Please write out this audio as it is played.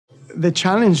the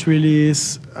challenge really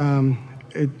is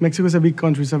Mexico is a big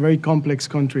country, it's a very complex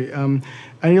country, and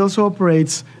it also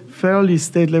operates fairly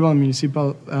state level and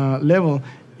municipal level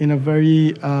in a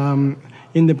very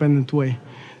independent way.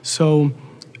 So,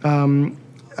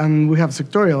 and we have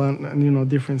sectorial and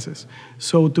differences.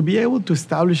 So to be able to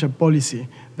establish a policy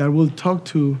that will talk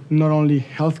to not only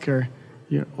healthcare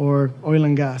or oil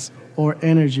and gas or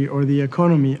energy or the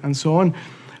economy and so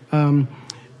on,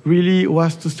 really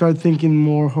was to start thinking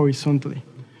more horizontally.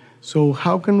 So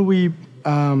how can we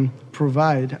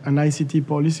provide an ICT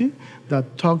policy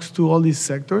that talks to all these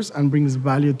sectors and brings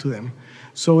value to them,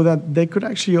 so that they could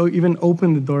actually even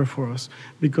open the door for us?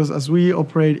 Because as we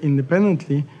operate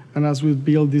independently and as we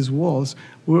build these walls,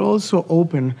 we're also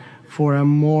open for a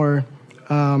more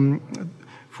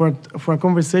for a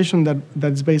conversation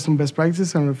that's based on best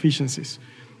practices and efficiencies.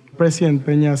 President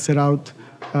Peña set out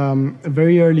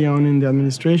very early on in the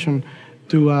administration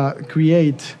to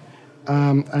create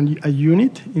a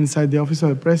unit inside the Office of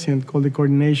the President called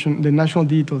the National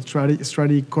Digital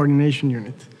Strategy Coordination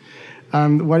Unit.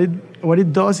 And what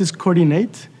it does is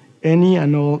coordinate any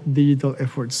and all digital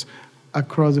efforts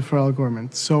across the federal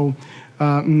government. So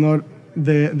not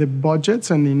the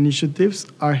budgets and the initiatives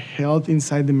are held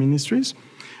inside the ministries,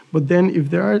 but then if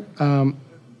there are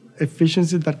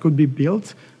efficiencies that could be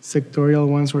built, sectorial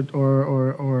ones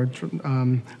or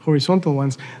horizontal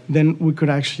ones, then we could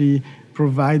actually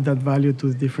provide that value to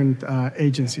the different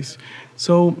agencies.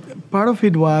 So part of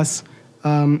it was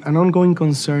an ongoing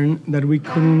concern that we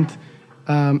couldn't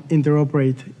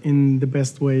interoperate in the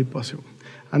best way possible.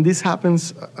 And this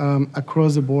happens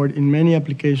across the board in many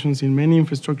applications, in many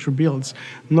infrastructure builds,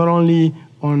 not only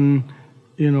on,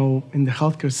 in the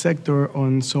healthcare sector,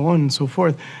 on so on and so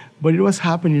forth, but it was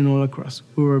happening all across.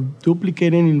 We were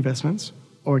duplicating investments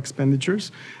or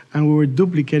expenditures, and we were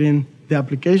duplicating the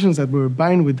applications that we were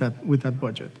buying with that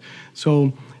budget.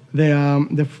 So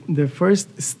the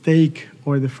first stake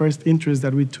or the first interest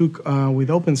that we took with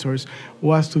open source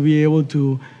was to be able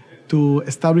to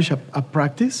establish a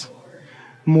practice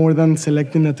more than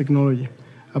selecting a technology,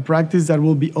 a practice that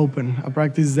will be open, a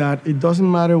practice that it doesn't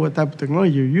matter what type of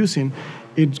technology you're using,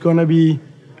 it's going to be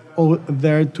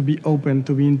there to be open,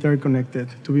 to be interconnected,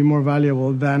 to be more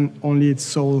valuable than only its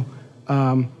sole,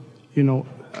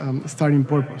 starting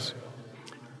purpose.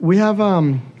 We have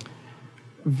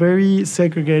very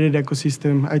segregated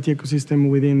ecosystem, IT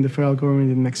ecosystem within the federal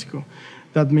government in Mexico.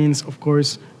 That means, of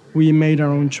course, we made our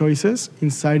own choices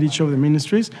inside each of the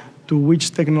ministries to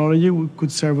which technology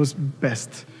could serve us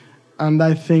best. And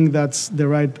I think that's the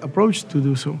right approach to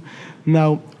do so.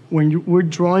 Now, when we're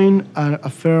drawing a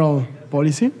federal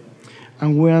policy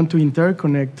and we want to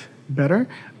interconnect better,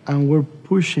 and we're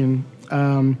pushing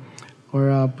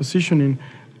or positioning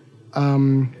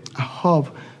a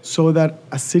hub so that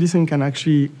a citizen can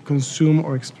actually consume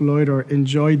or exploit or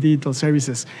enjoy digital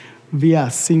services via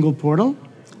a single portal,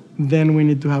 then we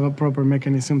need to have a proper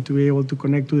mechanism to be able to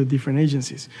connect to the different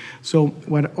agencies. So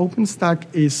what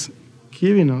OpenStack is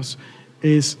giving us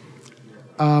is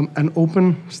an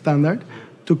open standard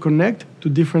to connect to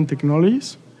different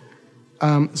technologies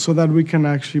so that we can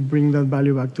actually bring that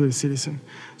value back to the citizen.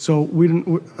 So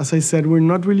as I said, we're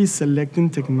not really selecting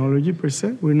technology per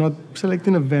se. We're not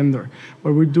selecting a vendor.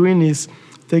 What we're doing is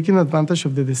taking advantage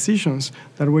of the decisions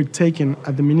that were taken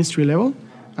at the ministry level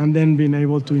and then being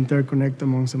able to interconnect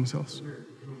amongst themselves.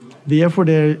 The effort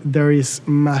there is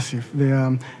massive.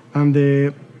 And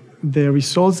the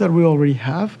results that we already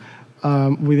have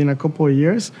within a couple of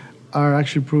years are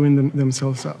actually proving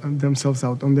themselves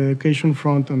out on the education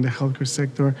front, on the healthcare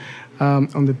sector,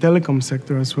 on the telecom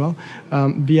sector as well,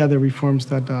 via the reforms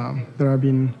that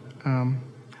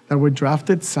were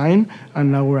drafted, signed,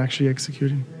 and now we're actually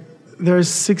executing. There's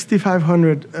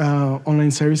 6,500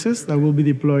 online services that will be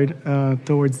deployed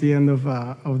towards the end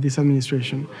of this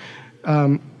administration.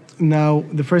 Now,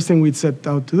 the first thing we set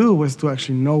out to do was to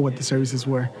actually know what the services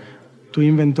were, to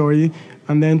inventory,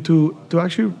 and then to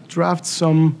actually draft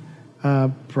some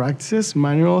practices,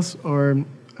 manuals, or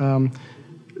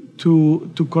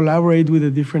to collaborate with the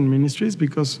different ministries,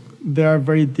 because they are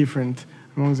very different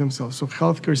amongst themselves. So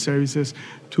healthcare services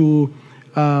to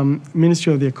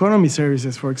Ministry of the Economy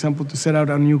services, for example, to set out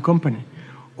a new company,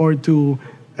 or to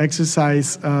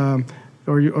exercise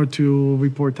or to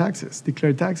report taxes,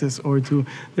 declare taxes,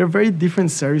 they're very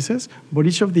different services, but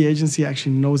each of the agency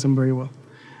actually knows them very well.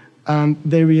 And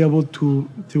they'll be able to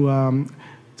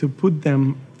put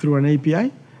them through an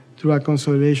API, through a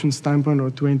consolidation standpoint, or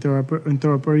to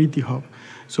interoperability hub.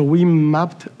 So we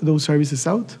mapped those services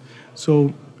out.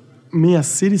 So me as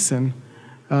citizen,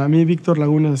 Victor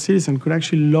Lagunes as a citizen, could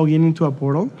actually log into a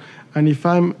portal. And if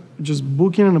I'm just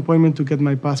booking an appointment to get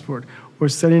my passport or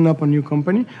setting up a new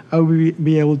company, I will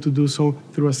be able to do so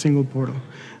through a single portal.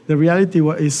 The reality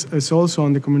is also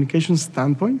on the communication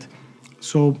standpoint.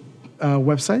 So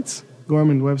websites,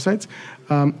 government websites,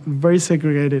 very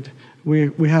segregated.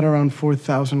 We had around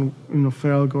 4,000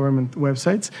 federal government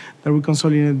websites that we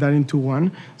consolidated that into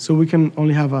one. So we can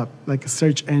only have a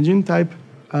search engine type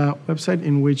website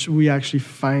in which we actually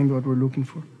find what we're looking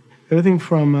for. Everything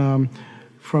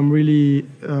from really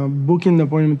booking the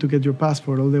appointment to get your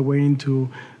passport all the way into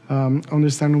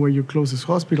understanding where your closest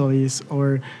hospital is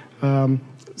or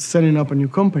setting up a new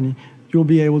company, you'll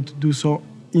be able to do so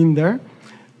in there.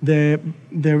 The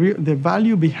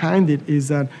value behind it is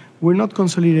that we're not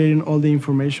consolidating all the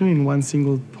information in one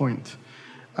single point.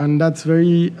 And that's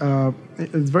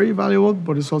it's very valuable,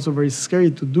 but it's also very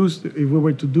scary to do if we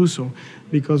were to do so,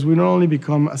 because we not only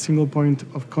become a single point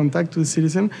of contact to the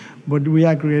citizen, but we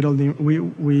aggregate all we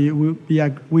would be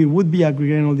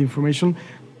aggregating all the information,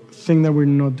 thing that we're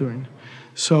not doing.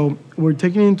 So we're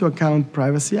taking into account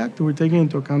Privacy Act, we're taking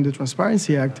into account the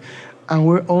Transparency Act, and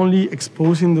we're only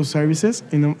exposing those services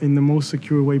in the most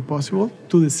secure way possible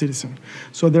to the citizen.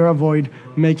 So they avoid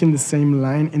making the same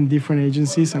line in different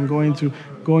agencies and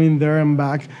going there and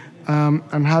back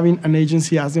and having an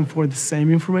agency ask them for the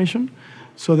same information.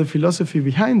 So the philosophy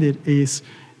behind it is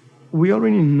we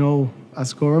already know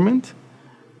as government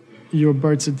your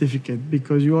birth certificate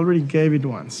because you already gave it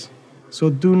once. So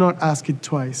do not ask it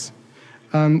twice.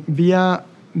 And via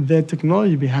the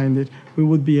technology behind it, we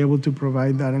would be able to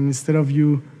provide that. And instead of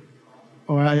you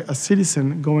or a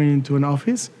citizen going into an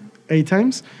office 8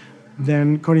 times,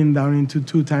 then cutting down into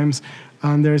 2 times,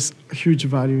 and there's huge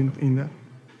value in that.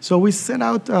 So we set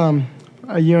out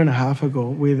a year and a half ago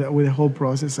with the whole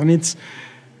process, and it's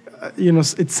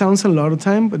it sounds a lot of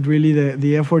time, but really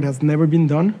the effort has never been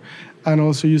done. And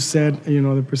also you said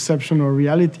the perception or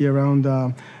reality around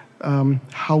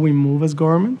how we move as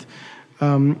government.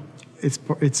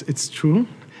 It's true,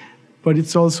 but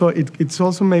it's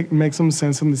also makes some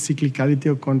sense on the cyclicality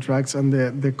of contracts and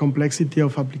the complexity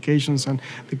of applications and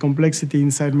the complexity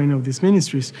inside many of these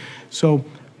ministries. So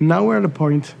now we're at a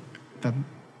point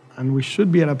and we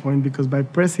should be at a point because by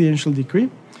presidential decree,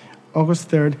 August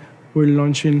 3rd, we're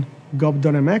launching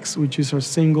gov.mx, which is our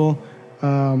single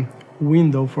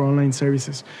window for online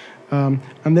services.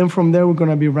 And then from there, we're going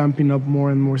to be ramping up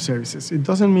more and more services. It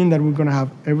doesn't mean that we're going to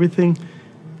have everything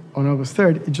on August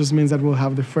 3rd. It just means that we'll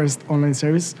have the first online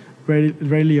service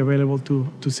readily available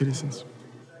to citizens.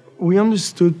 We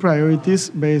understood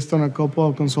priorities based on a couple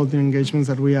of consulting engagements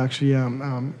that we actually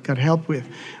got help with.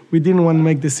 We didn't want to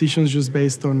make decisions just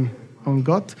based on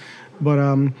gut, but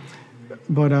on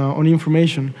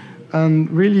information. And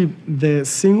really, the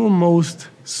single most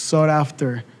sought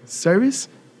after service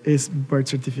is birth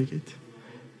certificate,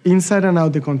 inside and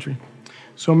out the country.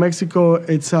 So Mexico,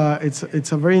 it's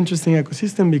a very interesting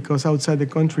ecosystem because outside the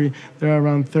country there are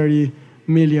around 30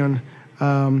 million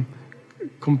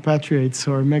compatriots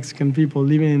or Mexican people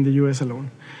living in the U.S. alone,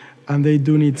 and they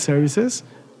do need services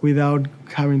without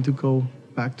having to go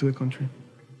back to the country.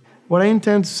 What I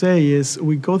intend to say is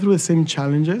we go through the same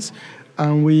challenges,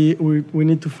 and we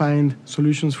need to find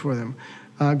solutions for them.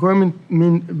 Government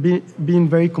being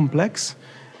very complex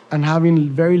and having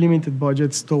very limited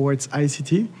budgets towards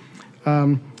ICT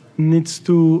needs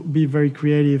to be very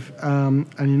creative and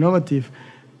innovative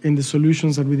in the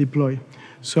solutions that we deploy.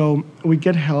 So we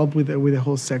get help with the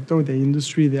whole sector, the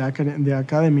industry, the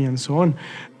academy, and so on.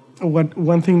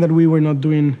 One thing that we were not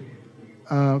doing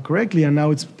correctly, and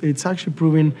now it's actually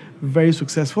proving very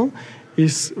successful,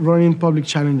 is running public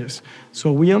challenges.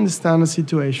 So we understand the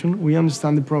situation, we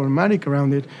understand the problematic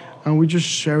around it, and we just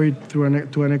share it to an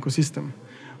ecosystem.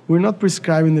 We're not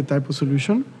prescribing the type of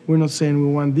solution. We're not saying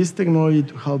we want this technology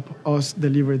to help us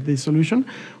deliver this solution.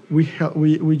 We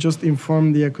just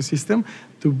inform the ecosystem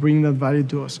to bring that value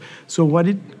to us. So what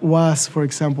it was, for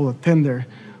example, a tender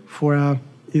for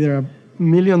either $1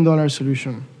 million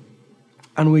solution,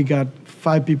 and we got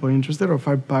 5 people interested or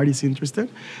 5 parties interested.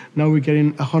 Now we're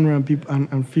getting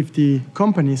 150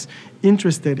 companies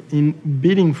interested in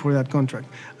bidding for that contract,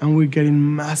 and we're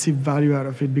getting massive value out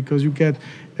of it because you get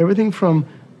everything from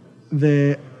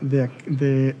the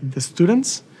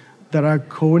students that are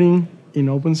coding in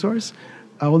open source,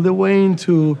 all the way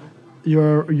into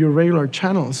your regular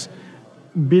channels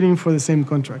bidding for the same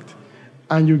contract,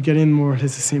 and you're getting more or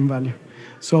less the same value.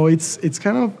 So it's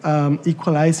kind of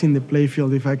equalizing the play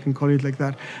field, if I can call it like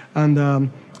that, and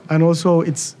also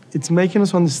it's making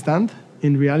us understand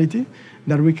in reality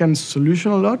that we can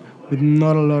solution a lot with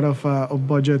not a lot of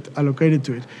budget allocated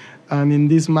to it. And in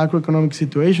these macroeconomic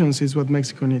situations is what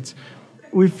Mexico needs.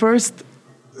 We first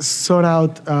sought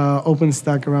out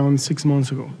OpenStack around 6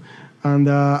 months ago, and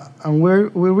we're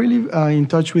really in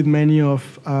touch with many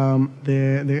of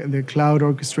the cloud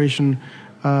orchestration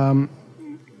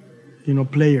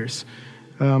players.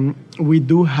 We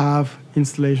do have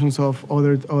installations of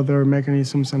other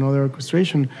mechanisms and other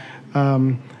orchestration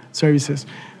services.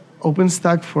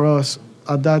 OpenStack for us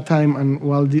at that time, and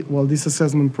while this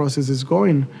assessment process is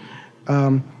going,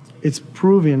 it's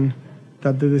proving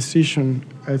that the decision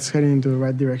is heading into the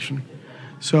right direction.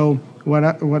 So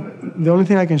the only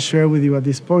thing I can share with you at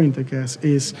this point, I guess,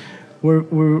 is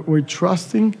we're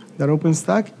trusting that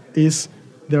OpenStack is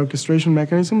the orchestration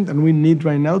mechanism that we need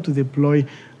right now to deploy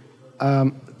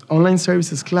online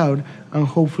services cloud, and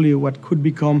hopefully what could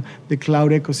become the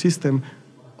cloud ecosystem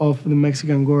of the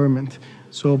Mexican government.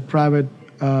 So private,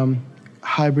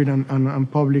 hybrid,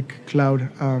 and public cloud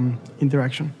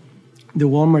interaction. The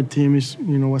Walmart team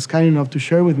was kind enough to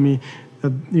share with me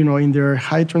that in their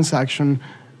high transaction,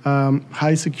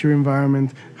 high secure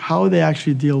environment, how they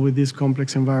actually deal with these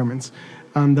complex environments.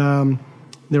 And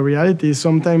the reality is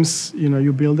sometimes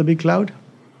you build a big cloud,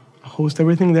 host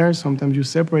everything there. Sometimes you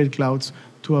separate clouds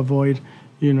to avoid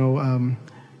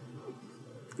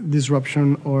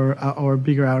disruption or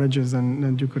bigger outages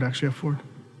than you could actually afford.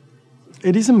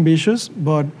 It is ambitious,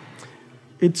 but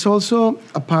it's also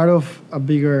a part of a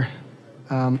bigger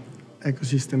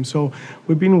ecosystem. So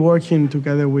we've been working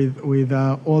together with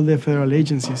all the federal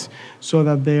agencies so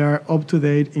that they are up to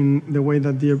date in the way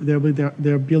that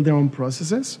they build their own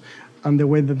processes and the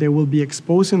way that they will be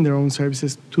exposing their own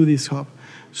services to this hub.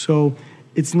 So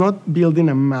it's not building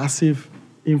a massive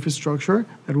infrastructure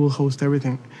that will host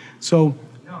everything. So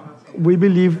we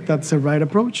believe that's the right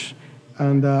approach,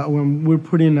 and when we're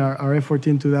putting our effort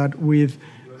into that with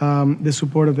the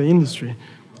support of the industry.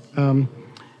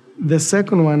 The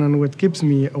second one, and what keeps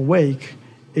me awake,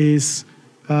 is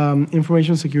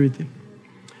information security.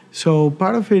 So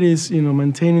part of it is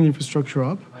maintaining infrastructure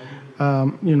up,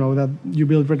 that you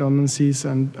build redundancies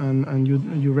and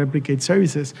you replicate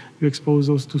services, you expose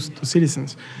those to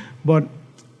citizens. But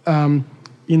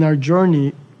in our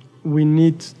journey, we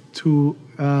need to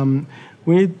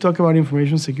talk about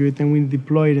information security, and we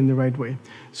deploy it in the right way.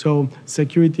 So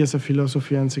security as a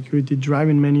philosophy and security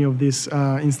driving many of these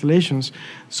installations,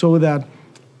 so that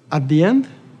at the end,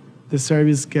 the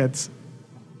service gets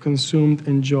consumed,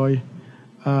 enjoyed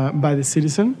by the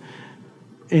citizen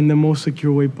in the most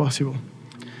secure way possible.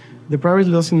 The privacy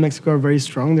laws in Mexico are very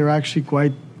strong. They're actually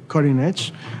quite cutting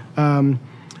edge.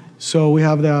 So we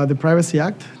have the Privacy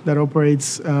Act that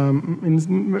operates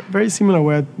in a very similar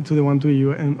way to the one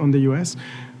on the US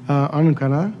and in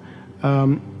Canada.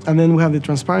 And then we have the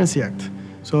Transparency Act.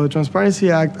 So the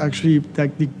Transparency Act actually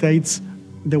dictates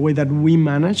the way that we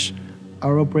manage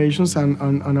our operations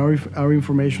and our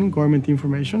information, government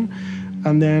information.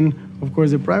 And then, of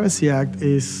course, the Privacy Act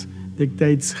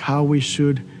dictates how we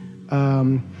should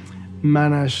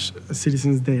manage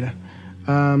citizens' data.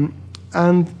 And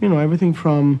everything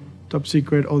from top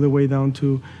secret all the way down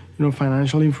to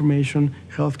financial information,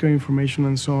 healthcare information,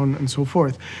 and so on and so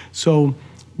forth. So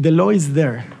the law is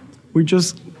there. We're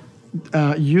just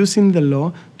using the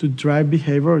law to drive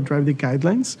behavior or drive the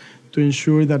guidelines to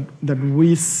ensure that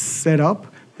we set up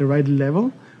the right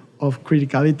level of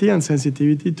criticality and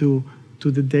sensitivity to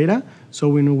the data, so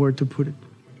we know where to put it.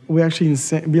 We actually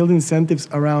build incentives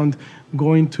around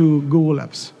going to Google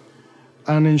Apps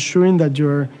and ensuring that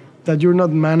you're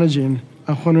not managing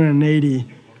 180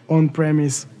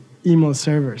 on-premise email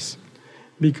servers,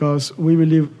 because we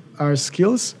believe our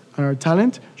skills and our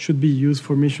talent should be used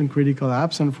for mission-critical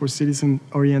apps and for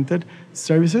citizen-oriented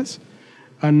services,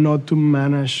 and not to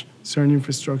manage certain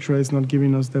infrastructure that's not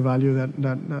giving us the value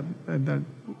that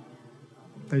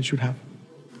it should have.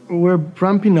 We're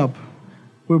ramping up.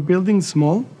 We're building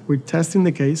small, we're testing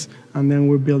the case, and then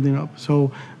we're building up.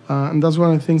 So, and that's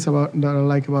one of the things that I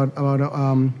like about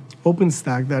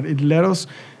OpenStack, that it let us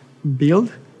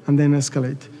build and then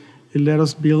escalate. It let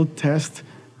us build, test,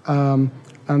 and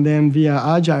then via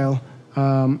an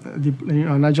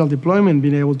agile deployment,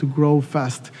 being able to grow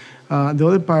fast. The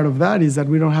other part of that is that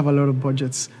we don't have a lot of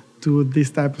budgets to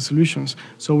this type of solutions.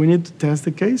 So we need to test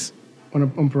the case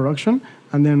on production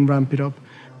and then ramp it up.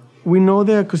 We know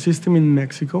the ecosystem in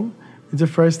Mexico. It's the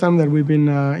first time that we've been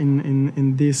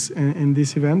in this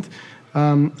event.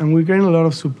 And we're getting a lot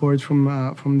of support from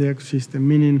the ecosystem,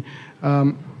 meaning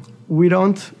we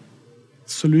don't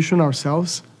solution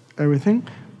ourselves everything.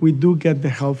 We do get the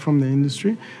help from the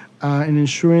industry in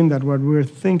ensuring that what we're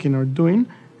thinking or doing,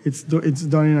 it's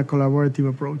done in a collaborative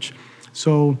approach.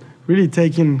 So really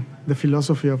taking the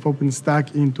philosophy of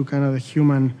OpenStack into kind of the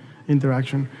human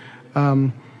interaction.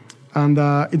 And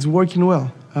it's working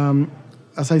well.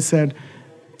 As I said,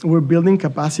 we're building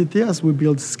capacity as we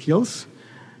build skills,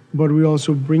 but we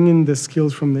also bring in the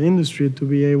skills from the industry to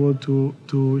be able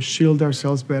to shield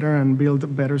ourselves better and build a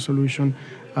better solution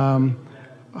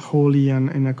wholly and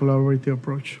in a collaborative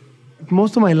approach.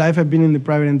 Most of my life I've been in the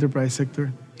private enterprise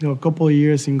sector, a couple of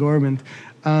years in government,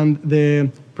 and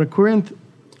the recurrent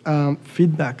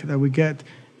feedback that we get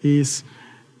is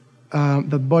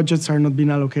that budgets are not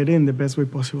being allocated in the best way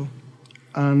possible.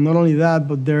 And not only that,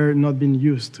 but they're not being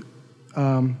used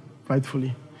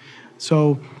rightfully.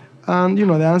 So, and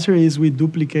the answer is we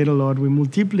duplicate a lot, we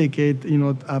multiplicate,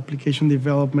 application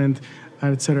development,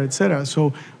 et cetera, et cetera.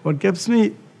 So what gets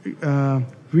me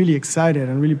really excited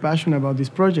and really passionate about this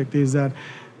project is that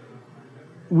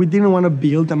we didn't want to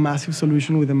build a massive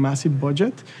solution with a massive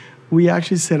budget. We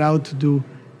actually set out to do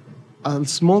a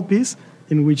small piece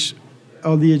in which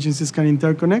all the agencies can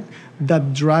interconnect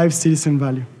that drives citizen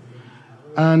value.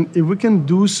 And if we can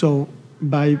do so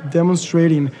by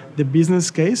demonstrating the business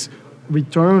case,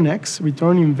 return on X,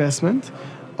 return on investment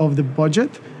of the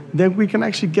budget, then we can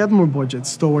actually get more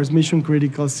budgets towards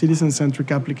mission-critical,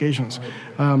 citizen-centric applications.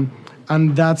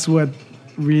 And that's what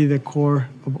really the core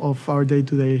of our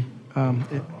day-to-day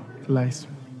lies.